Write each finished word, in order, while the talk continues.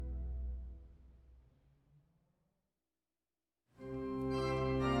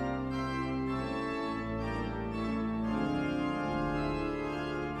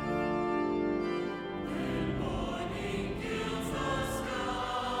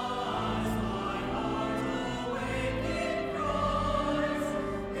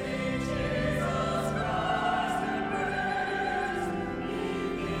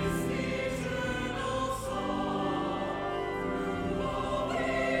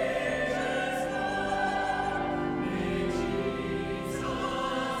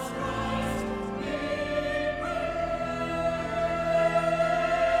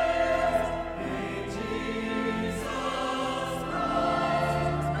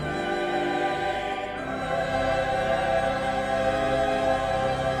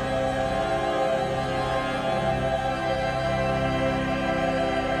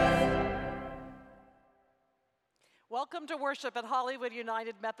to worship at Hollywood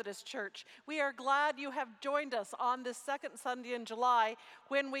United Methodist Church. We are glad you have joined us on this second Sunday in July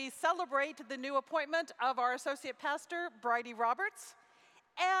when we celebrate the new appointment of our Associate Pastor, Bridie Roberts.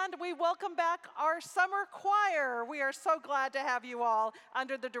 And we welcome back our summer choir. We are so glad to have you all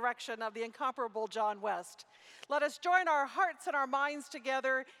under the direction of the incomparable John West. Let us join our hearts and our minds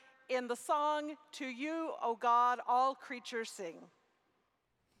together in the song, "To You, O God, All Creatures Sing."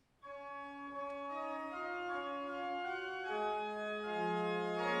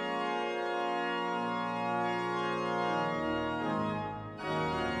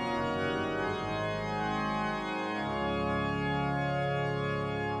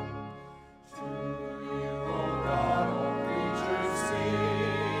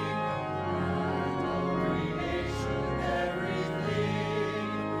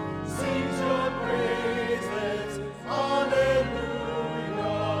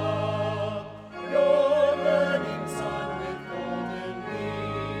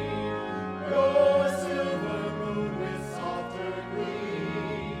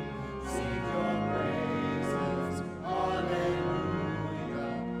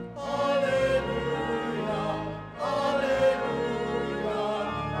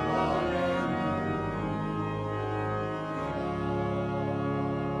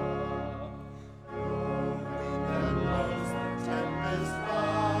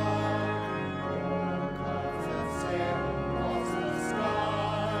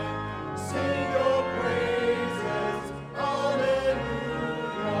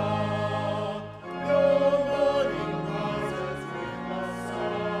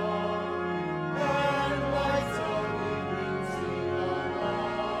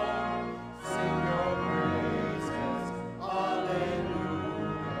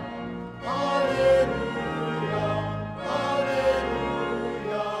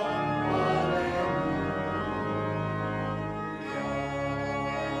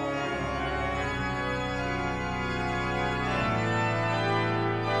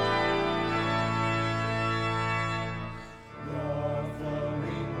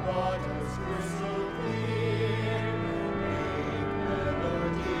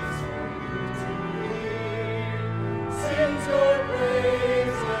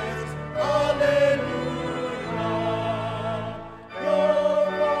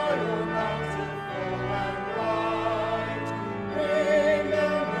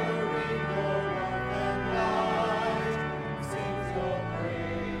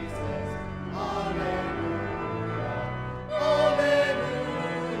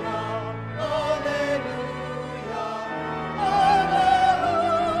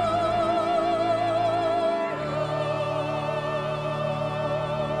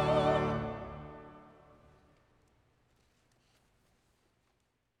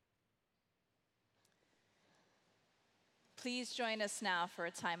 Please join us now for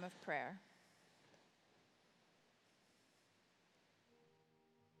a time of prayer.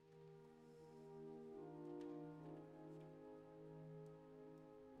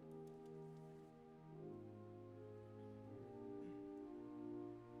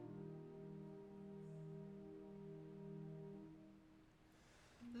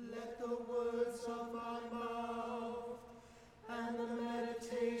 Let the words of my mouth and the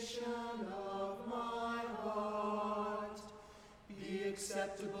meditation of my heart be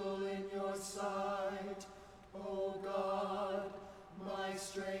acceptable in your sight, O God, my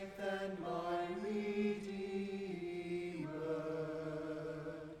strength and my Redeemer.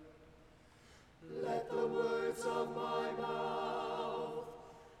 Let the words of my mouth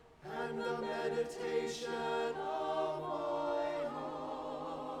and the meditation of my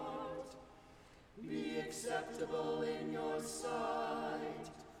heart be acceptable in your sight,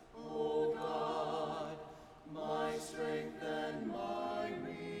 O God, my strength and my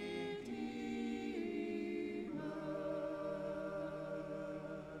Redeemer.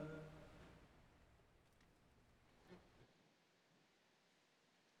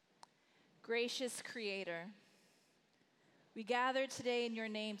 Gracious Creator, we gather today in your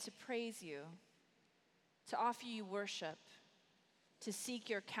name to praise you, to offer you worship, to seek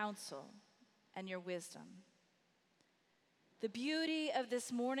your counsel and your wisdom. The beauty of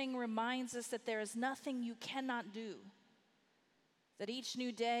this morning reminds us that there is nothing you cannot do, that each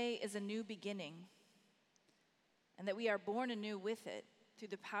new day is a new beginning, and that we are born anew with it through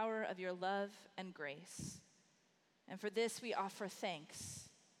the power of your love and grace. And for this we offer thanks,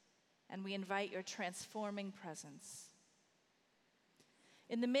 and we invite your transforming presence.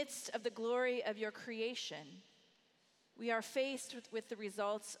 In the midst of the glory of your creation, we are faced with the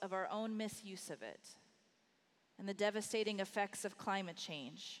results of our own misuse of it and the devastating effects of climate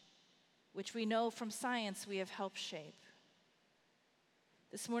change, which we know from science we have helped shape.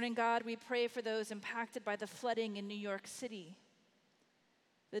 This morning, God, we pray for those impacted by the flooding in New York City,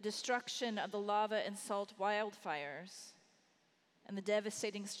 the destruction of the lava and salt wildfires, and the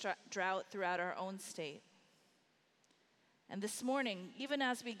devastating drought throughout our own state. And this morning, even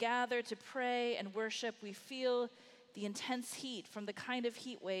as we gather to pray and worship, we feel the intense heat from the kind of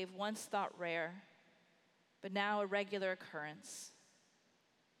heat wave once thought rare, but now a regular occurrence.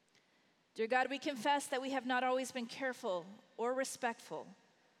 Dear God, we confess that we have not always been careful or respectful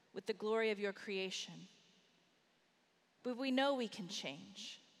with the glory of your creation. But we know we can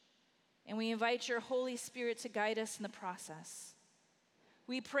change, and we invite your Holy Spirit to guide us in the process.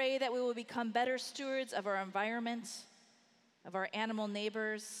 We pray that we will become better stewards of our environment, of our animal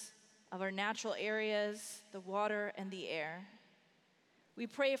neighbors, of our natural areas, the water and the air. We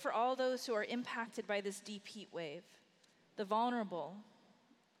pray for all those who are impacted by this deep heat wave, the vulnerable,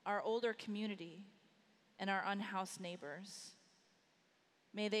 our older community, and our unhoused neighbors.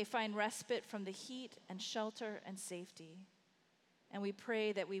 May they find respite from the heat and shelter and safety, and we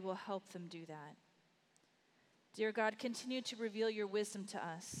pray that we will help them do that. Dear God, continue to reveal your wisdom to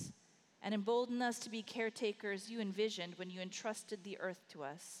us and embolden us to be caretakers you envisioned when you entrusted the earth to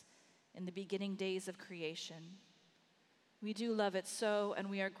us in the beginning days of creation. We do love it so, and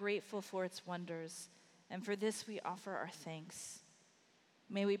we are grateful for its wonders, and for this we offer our thanks.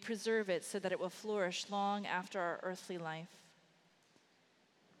 May we preserve it so that it will flourish long after our earthly life.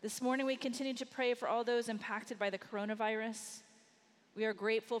 This morning we continue to pray for all those impacted by the coronavirus. We are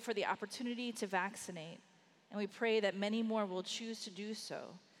grateful for the opportunity to vaccinate, and we pray that many more will choose to do so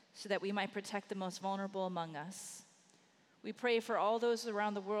that we might protect the most vulnerable among us. We pray for all those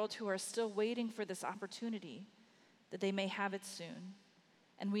around the world who are still waiting for this opportunity, that they may have it soon.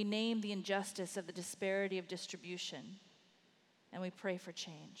 And we name the injustice of the disparity of distribution, and we pray for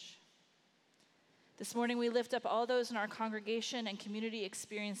change. This morning we lift up all those in our congregation and community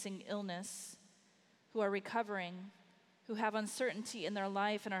experiencing illness, who are recovering, who have uncertainty in their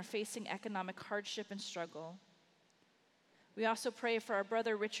life and are facing economic hardship and struggle. We also pray for our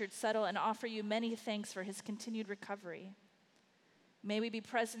brother Richard Settle and offer you many thanks for his continued recovery. May we be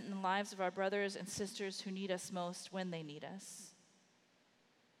present in the lives of our brothers and sisters who need us most when they need us.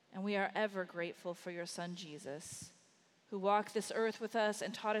 And we are ever grateful for your son Jesus, who walked this earth with us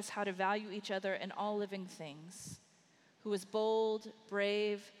and taught us how to value each other and all living things, who was bold,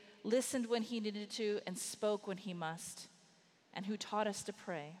 brave, listened when he needed to, and spoke when he must, and who taught us to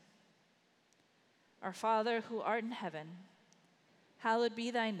pray. Our Father, who art in heaven, hallowed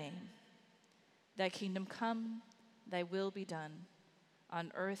be thy name. Thy kingdom come, thy will be done,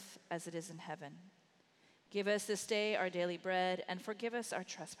 on earth as it is in heaven. Give us this day our daily bread, and forgive us our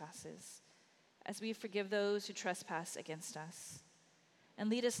trespasses, as we forgive those who trespass against us.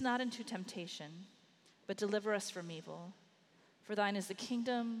 And lead us not into temptation, but deliver us from evil. For thine is the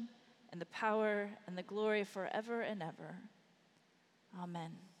kingdom, and the power, and the glory forever and ever.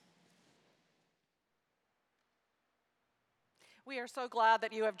 Amen. We are so glad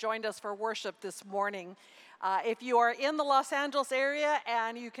that you have joined us for worship this morning. If you are in the Los Angeles area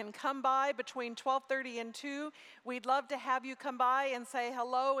and you can come by between 12:30 and 2, we'd love to have you come by and say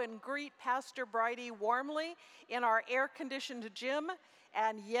hello and greet Pastor Bridie warmly in our air-conditioned gym.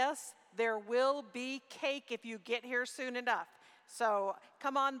 And yes, there will be cake if you get here soon enough. So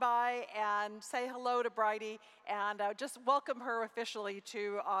come on by and say hello to Bridie and just welcome her officially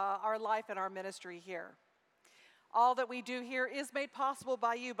to our life and our ministry here. All that we do here is made possible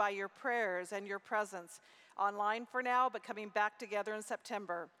by you, by your prayers and your presence. Online for now, but coming back together in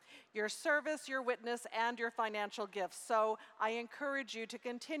September. Your service, your witness, and your financial gifts. So I encourage you to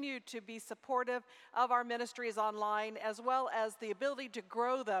continue to be supportive of our ministries online, as well as the ability to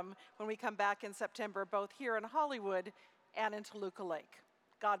grow them when we come back in September, both here in Hollywood and in Toluca Lake.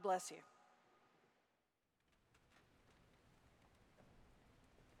 God bless you.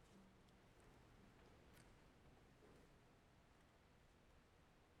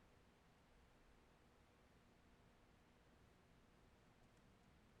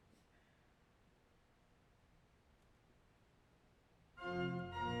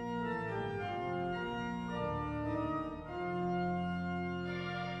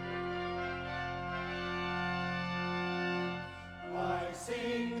 I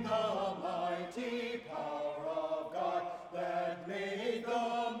sing the mighty power of God that made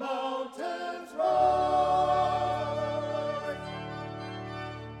the mountains rise,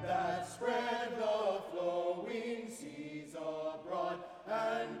 that spread the flowing seas abroad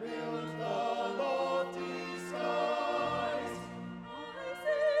and built the lofty skies. I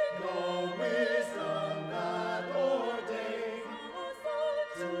sing the wisdom that ordained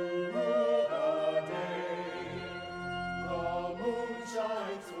to rule the day. The moon shines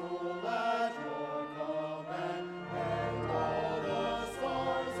faithful at your command, and all the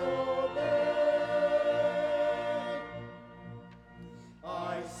stars obey.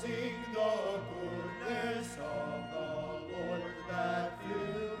 I sing the goodness of the Lord, that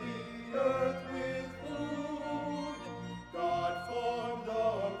fill the earth with food. God formed the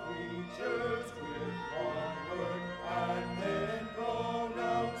creatures with one word, and then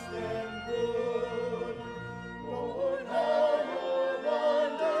pronounced them good. Lord, how your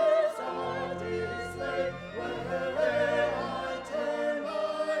wonders are displayed, where'er I turn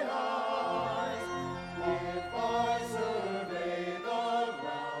my eyes. If I survey the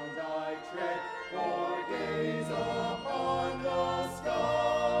ground I tread, or gaze upon the sky,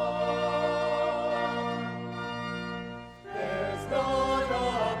 there's not a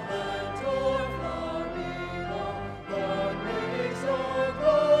plant or flower that makes your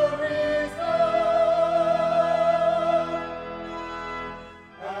glories known.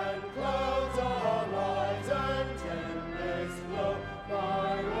 And clouds arise and tempests blow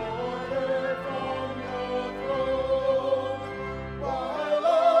by order from your throne. While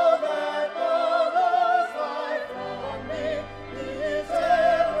all that borrows life from me is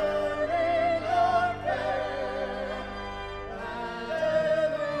ever in affair. And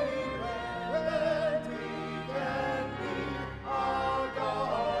everywhere that we can be, our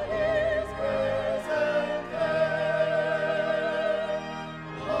God is present there.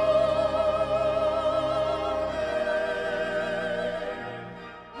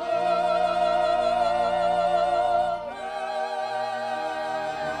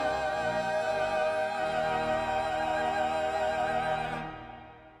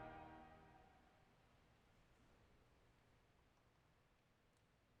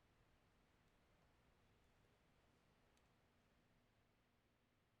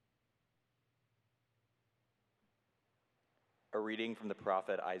 A reading from the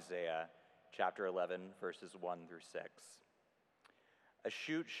prophet Isaiah, chapter 11, verses 1 through 6. A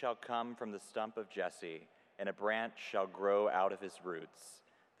shoot shall come from the stump of Jesse, and a branch shall grow out of his roots.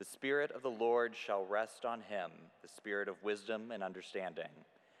 The Spirit of the Lord shall rest on him, the Spirit of wisdom and understanding,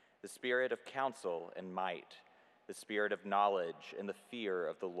 the Spirit of counsel and might, the Spirit of knowledge and the fear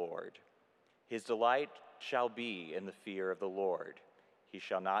of the Lord. His delight shall be in the fear of the Lord. He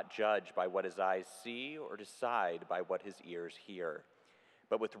shall not judge by what his eyes see or decide by what his ears hear.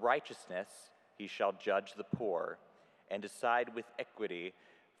 But with righteousness he shall judge the poor and decide with equity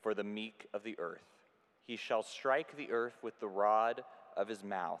for the meek of the earth. He shall strike the earth with the rod of his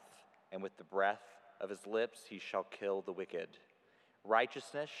mouth, and with the breath of his lips he shall kill the wicked.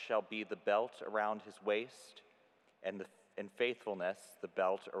 Righteousness shall be the belt around his waist, and faithfulness the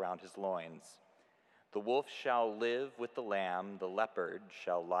belt around his loins. The wolf shall live with the lamb, the leopard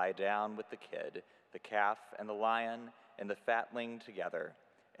shall lie down with the kid, the calf and the lion and the fatling together,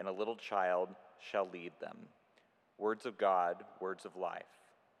 and a little child shall lead them. Words of God, words of life.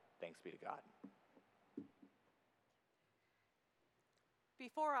 Thanks be to God.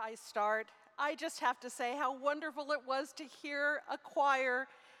 Before I start, I just have to say how wonderful it was to hear a choir.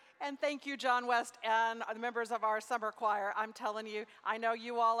 And thank you, John West, and the members of our summer choir. I'm telling you, I know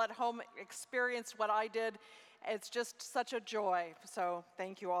you all at home experienced what I did. It's just such a joy, so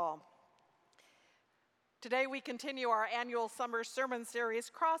thank you all. Today we continue our annual summer sermon series,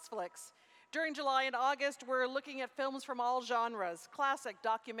 Crossflicks. During July and August, we're looking at films from all genres, classic,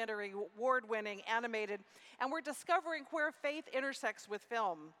 documentary, award-winning, animated, and we're discovering where faith intersects with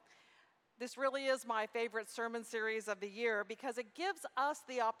film. This really is my favorite sermon series of the year because it gives us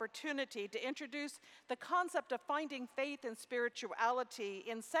the opportunity to introduce the concept of finding faith and spirituality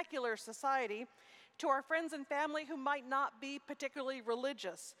in secular society to our friends and family who might not be particularly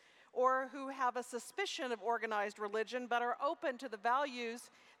religious or who have a suspicion of organized religion but are open to the values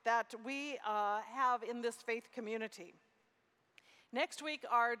that we have in this faith community. Next week,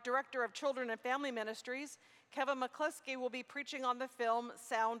 our Director of Children and Family Ministries, Kevin McCluskey, will be preaching on the film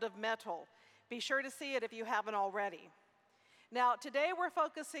Sound of Metal. Be sure to see it if you haven't already. Now, today we're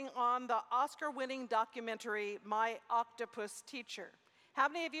focusing on the Oscar-winning documentary, My Octopus Teacher. How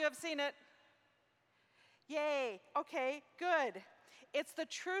many of you have seen it? Yay, okay, good. It's the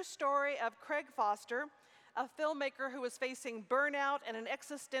true story of Craig Foster, a filmmaker who is facing burnout and an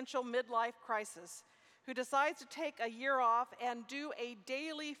existential midlife crisis, who decides to take a year off and do a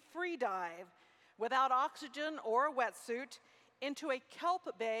daily free dive without oxygen or a wetsuit into a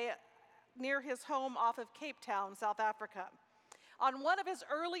kelp bay near his home off of Cape Town, South Africa. On one of his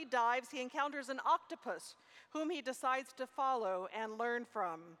early dives, he encounters an octopus whom he decides to follow and learn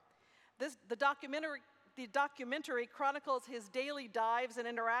from. The documentary chronicles his daily dives and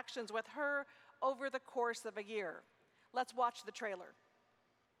interactions with her over the course of a year. Let's watch the trailer.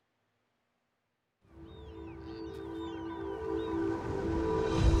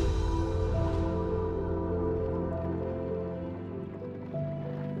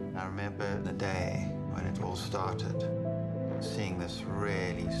 in the day when it all started, seeing this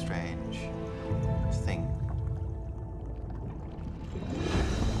really strange thing.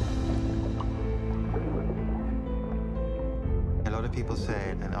 A lot of people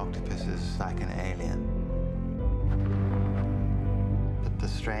say an octopus is like an alien. But the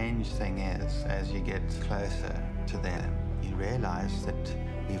strange thing is, as you get closer to them, you realize that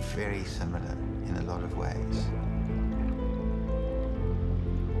we're very similar in a lot of ways.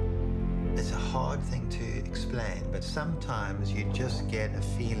 It's a hard thing to explain, but sometimes you just get a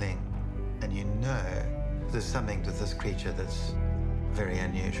feeling and you know there's something to this creature that's very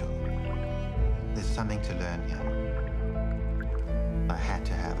unusual. There's something to learn here. I had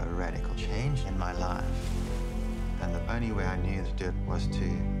to have a radical change in my life. And the only way I knew to do it was to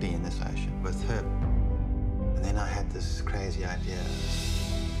be in this ocean with her. And then I had this crazy idea.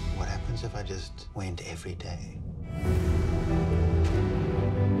 What happens if I just went every day?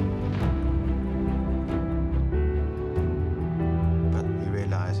 But you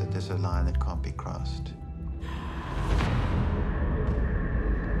realize that there's a line that can't be crossed.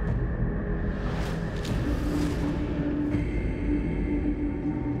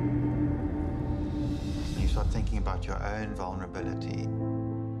 You start thinking about your own vulnerability,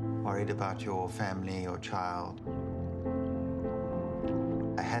 worried about your family or child.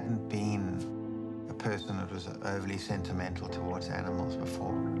 I hadn't been a person that was overly sentimental towards animals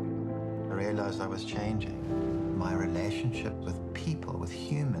before. I realized I was changing. My relationship with people, with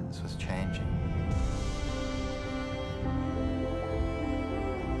humans, was changing.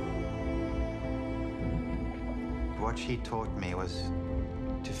 What she taught me was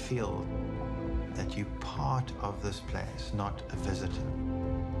to feel that you're part of this place, not a visitor.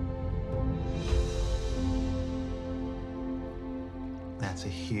 That's a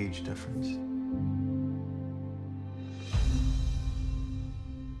huge difference.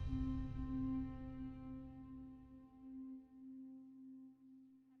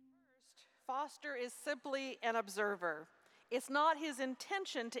 Foster is simply an observer. It's not his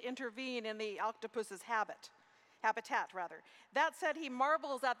intention to intervene in the octopus's habitat. That said, he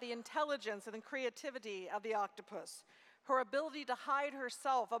marvels at the intelligence and the creativity of the octopus, her ability to hide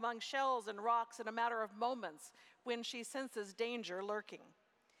herself among shells and rocks in a matter of moments when she senses danger lurking.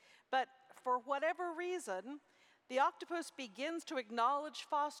 But for whatever reason, the octopus begins to acknowledge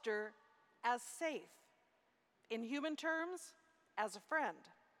Foster as safe. In human terms, as a friend.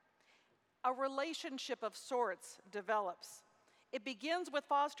 A relationship of sorts develops. It begins with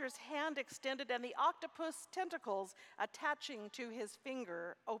Foster's hand extended and the octopus tentacles attaching to his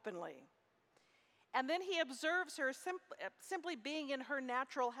finger openly. And then he observes her simply being in her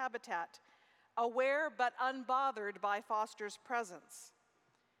natural habitat, aware but unbothered by Foster's presence.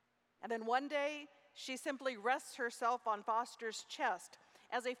 And then one day, she simply rests herself on Foster's chest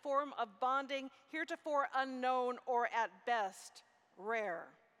as a form of bonding heretofore unknown or at best rare.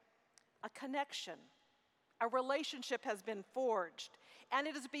 A connection, a relationship has been forged, and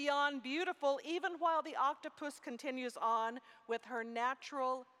it is beyond beautiful even while the octopus continues on with her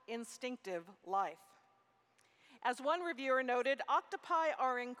natural, instinctive life. As one reviewer noted, octopi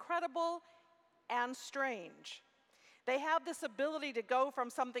are incredible and strange. They have this ability to go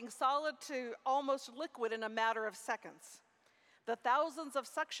from something solid to almost liquid in a matter of seconds. The thousands of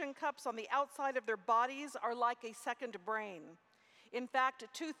suction cups on the outside of their bodies are like a second brain. In fact,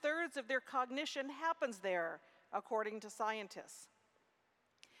 2/3 of their cognition happens there, according to scientists.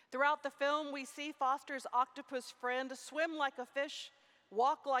 Throughout the film, we see Foster's octopus friend swim like a fish,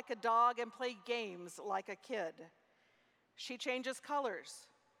 walk like a dog, and play games like a kid. She changes colors.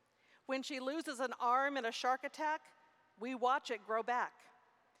 When she loses an arm in a shark attack, we watch it grow back.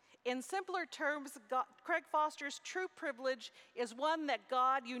 In simpler terms, Craig Foster's true privilege is one that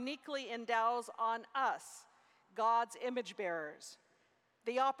God uniquely endows on us, God's image bearers.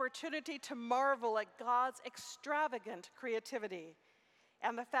 The opportunity to marvel at God's extravagant creativity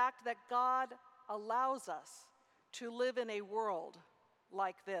and the fact that God allows us to live in a world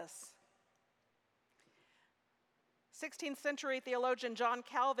like this. 16th century theologian John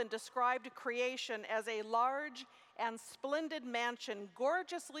Calvin described creation as a large and splendid mansion,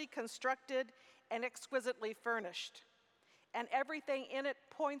 gorgeously constructed and exquisitely furnished. And everything in it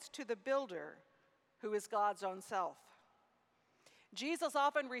points to the builder, who is God's own self. Jesus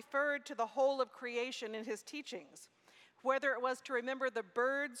often referred to the whole of creation in his teachings, whether it was to remember the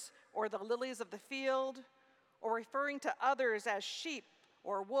birds or the lilies of the field, or referring to others as sheep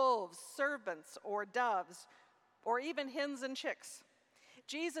or wolves, servants or doves, or even hens and chicks.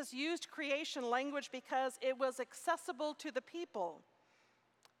 Jesus used creation language because it was accessible to the people,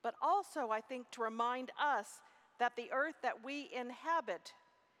 but also, I think, to remind us that the earth that we inhabit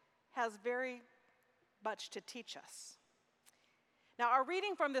has very much to teach us. Now, our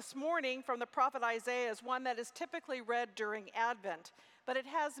reading from this morning from the prophet Isaiah is one that is typically read during Advent, but it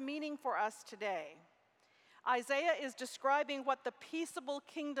has meaning for us today. Isaiah is describing what the peaceable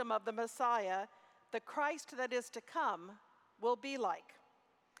kingdom of the Messiah, the Christ that is to come, will be like.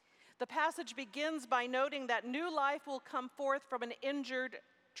 The passage begins by noting that new life will come forth from an injured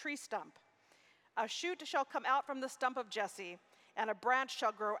tree stump. A shoot shall come out from the stump of Jesse, and a branch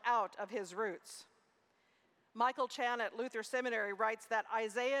shall grow out of his roots. Michael Chan at Luther Seminary writes that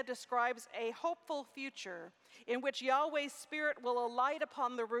Isaiah describes a hopeful future in which Yahweh's Spirit will alight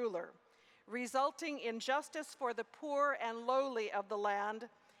upon the ruler, resulting in justice for the poor and lowly of the land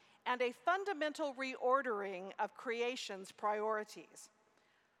and a fundamental reordering of creation's priorities.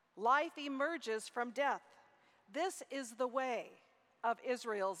 Life emerges from death. This is the way of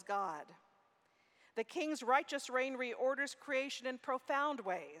Israel's God. The king's righteous reign reorders creation in profound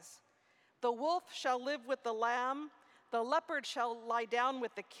ways. The wolf shall live with the lamb, the leopard shall lie down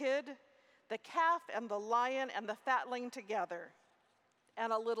with the kid, the calf and the lion and the fatling together,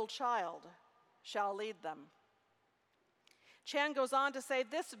 and a little child shall lead them. Chan goes on to say,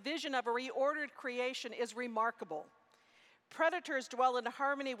 this vision of a reordered creation is remarkable. Predators dwell in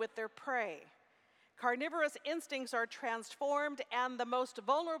harmony with their prey. Carnivorous instincts are transformed, and the most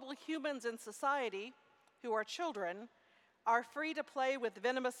vulnerable humans in society, who are children, are free to play with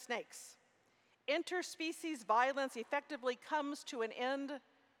venomous snakes. Interspecies violence effectively comes to an end,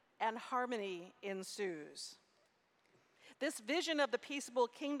 and harmony ensues. This vision of the peaceable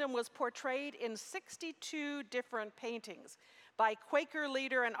kingdom was portrayed in 62 different paintings by Quaker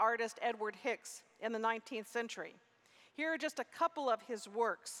leader and artist Edward Hicks in the 19th century. Here are just a couple of his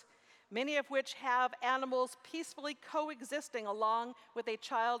works, many of which have animals peacefully coexisting along with a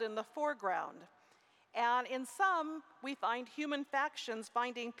child in the foreground. And in some, we find human factions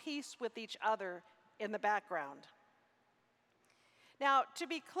finding peace with each other in the background. Now, to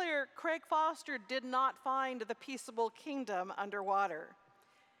be clear, Craig Foster did not find the peaceable kingdom underwater,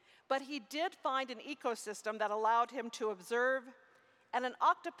 but he did find an ecosystem that allowed him to observe and an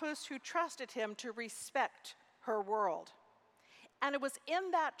octopus who trusted him to respect her world. And it was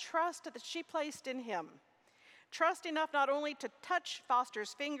in that trust that she placed in him, trust enough not only to touch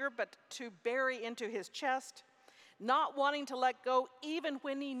Foster's finger, but to bury into his chest, not wanting to let go even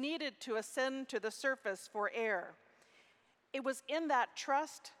when he needed to ascend to the surface for air. It was in that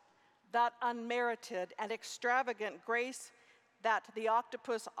trust, that unmerited and extravagant grace that the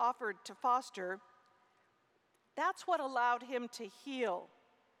octopus offered to Foster, that's what allowed him to heal,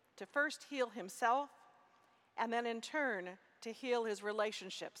 to first heal himself, and then in turn, to heal his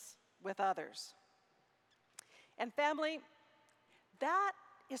relationships with others. And family, that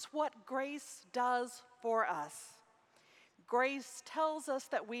is what grace does for us. Grace tells us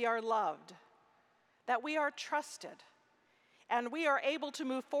that we are loved, that we are trusted, and we are able to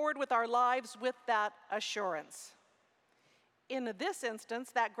move forward with our lives with that assurance. In this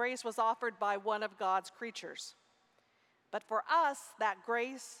instance, that grace was offered by one of God's creatures. But for us, that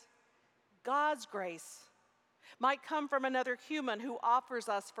grace, God's grace, might come from another human who offers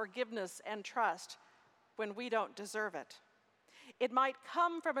us forgiveness and trust when we don't deserve it. It might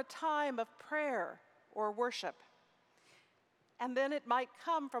come from a time of prayer or worship. And then it might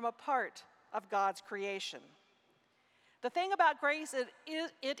come from a part of God's creation. The thing about grace,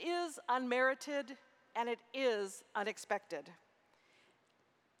 it is unmerited and it is unexpected.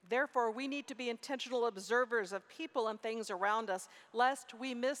 Therefore, we need to be intentional observers of people and things around us, lest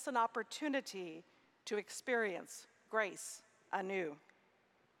we miss an opportunity to experience grace anew.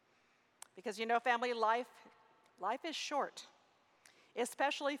 Because you know, family, life is short,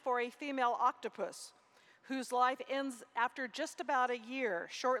 especially for a female octopus whose life ends after just about a year,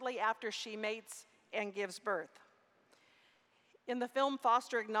 shortly after she mates and gives birth. In the film,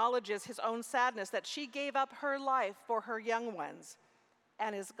 Foster acknowledges his own sadness that she gave up her life for her young ones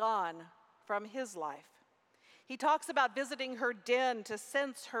and is gone from his life. He talks about visiting her den to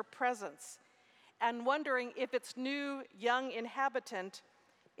sense her presence and wondering if its new young inhabitant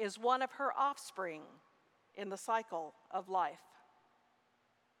is one of her offspring in the cycle of life.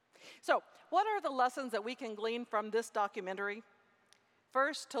 So, what are the lessons that we can glean from this documentary?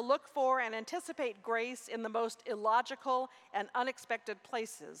 First, to look for and anticipate grace in the most illogical and unexpected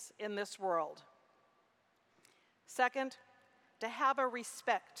places in this world. Second, to have a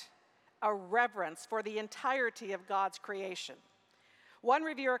respect, a reverence for the entirety of God's creation. One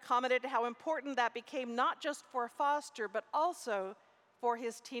reviewer commented how important that became not just for Foster, but also for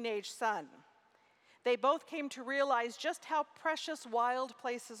his teenage son. They both came to realize just how precious wild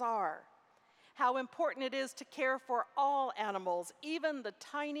places are, how important it is to care for all animals, even the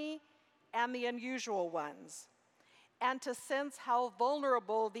tiny and the unusual ones, and to sense how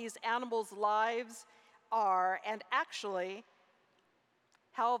vulnerable these animals' lives are, and actually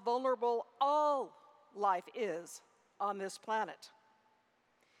how vulnerable all life is on this planet.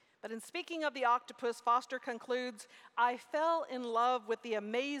 But in speaking of the octopus, Foster concludes, I fell in love with the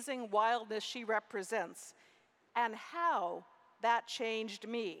amazing wildness she represents and how that changed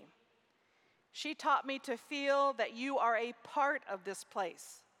me. She taught me to feel that you are a part of this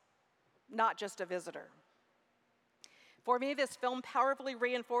place, not just a visitor. For me, this film powerfully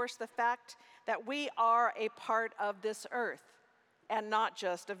reinforced the fact that we are a part of this earth and not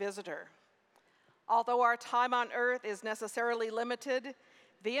just a visitor. Although our time on earth is necessarily limited,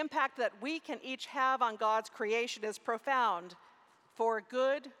 the impact that we can each have on God's creation is profound, for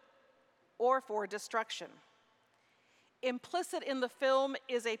good or for destruction. Implicit in the film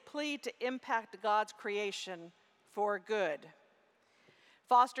is a plea to impact God's creation for good.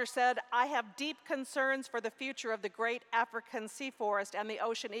 Foster said, I have deep concerns for the future of the great African sea forest and the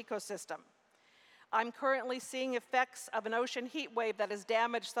ocean ecosystem. I'm currently seeing effects of an ocean heat wave that has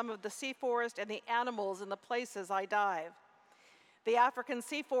damaged some of the sea forest and the animals in the places I dive. The African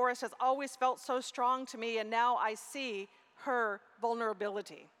sea forest has always felt so strong to me, and now I see her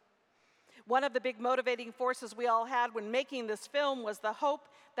vulnerability. One of the big motivating forces we all had when making this film was the hope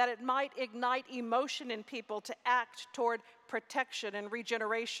that it might ignite emotion in people to act toward protection and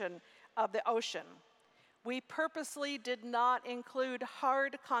regeneration of the ocean. We purposely did not include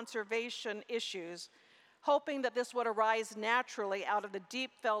hard conservation issues, hoping that this would arise naturally out of the deep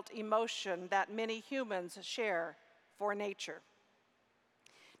felt emotion that many humans share for nature.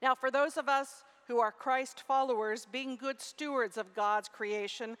 Now, for those of us who are Christ followers, being good stewards of God's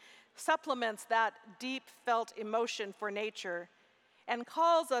creation supplements that deep felt emotion for nature and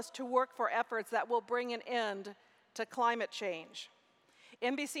calls us to work for efforts that will bring an end to climate change.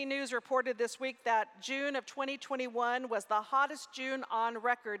 NBC News reported this week that June of 2021 was the hottest June on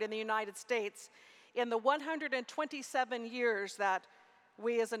record in the United States in the 127 years that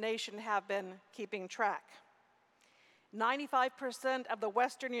we as a nation have been keeping track. 95% of the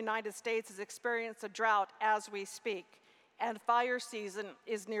western United States has experienced a drought as we speak, and fire season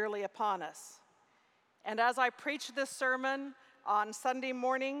is nearly upon us. And as I preach this sermon on Sunday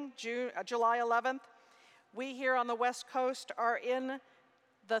morning, July 11th, we here on the West Coast are in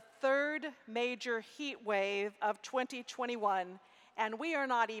the third major heat wave of 2021, and we are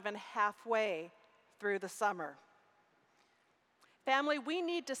not even halfway through the summer. Family, we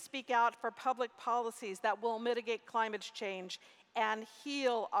need to speak out for public policies that will mitigate climate change and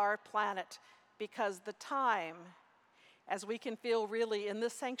heal our planet, because the time, as we can feel really in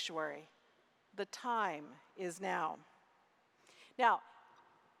this sanctuary, the time is now. Now,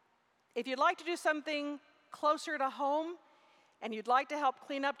 if you'd like to do something closer to home and you'd like to help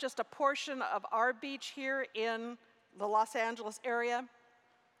clean up just a portion of our beach here in the Los Angeles area,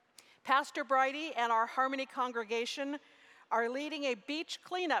 Pastor Bridie and our Harmony congregation are leading a beach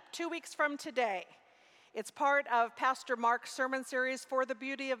cleanup 2 weeks from today. It's part of Pastor Mark's sermon series for the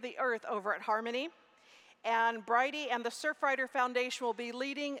beauty of the earth over at Harmony. And Bridie and the Surfrider Foundation will be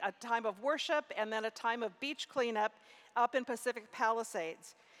leading a time of worship and then a time of beach cleanup up in Pacific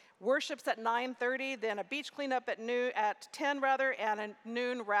Palisades. Worship's at 9:30, then a beach cleanup at 10 and a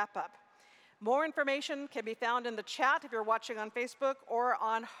noon wrap-up. More information can be found in the chat if you're watching on Facebook, or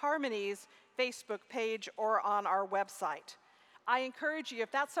on Harmony's Facebook page, or on our website. I encourage you,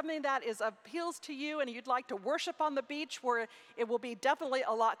 if that's something that appeals to you and you'd like to worship on the beach where it will be definitely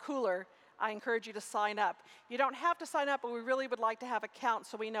a lot cooler, I encourage you to sign up. You don't have to sign up, but we really would like to have a count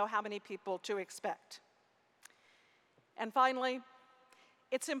so we know how many people to expect. And finally,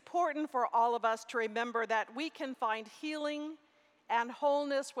 it's important for all of us to remember that we can find healing and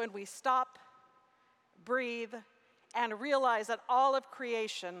wholeness when we stop, breathe, and realize that all of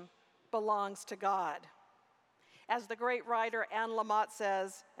creation belongs to God. As the great writer Anne Lamott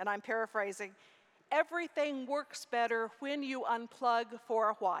says, and I'm paraphrasing, everything works better when you unplug for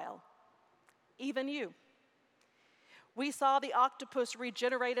a while, even you. We saw the octopus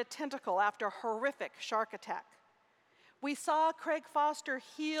regenerate a tentacle after a horrific shark attack. We saw Craig Foster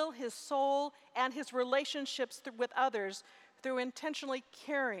heal his soul and his relationships with others through intentionally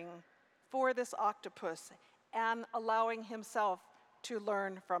caring for this octopus and allowing himself to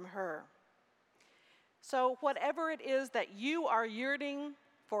learn from her. So whatever it is that you are yearning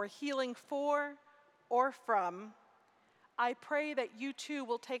for healing for or from, I pray that you too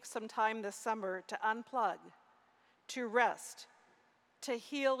will take some time this summer to unplug, to rest, to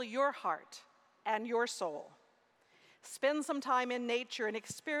heal your heart and your soul. Spend some time in nature and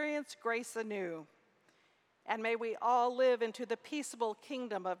experience grace anew. And may we all live into the peaceable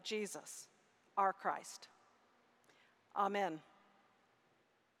kingdom of Jesus, our Christ. Amen.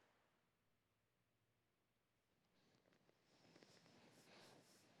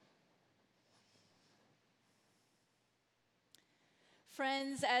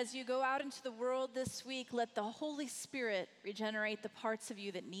 Friends, as you go out into the world this week, let the Holy Spirit regenerate the parts of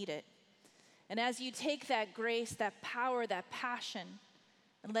you that need it. And as you take that grace, that power, that passion,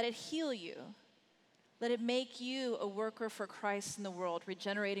 and let it heal you, let it make you a worker for Christ in the world,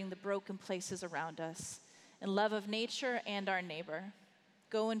 regenerating the broken places around us in love of nature and our neighbor.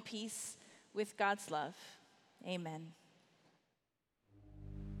 Go in peace with God's love. Amen.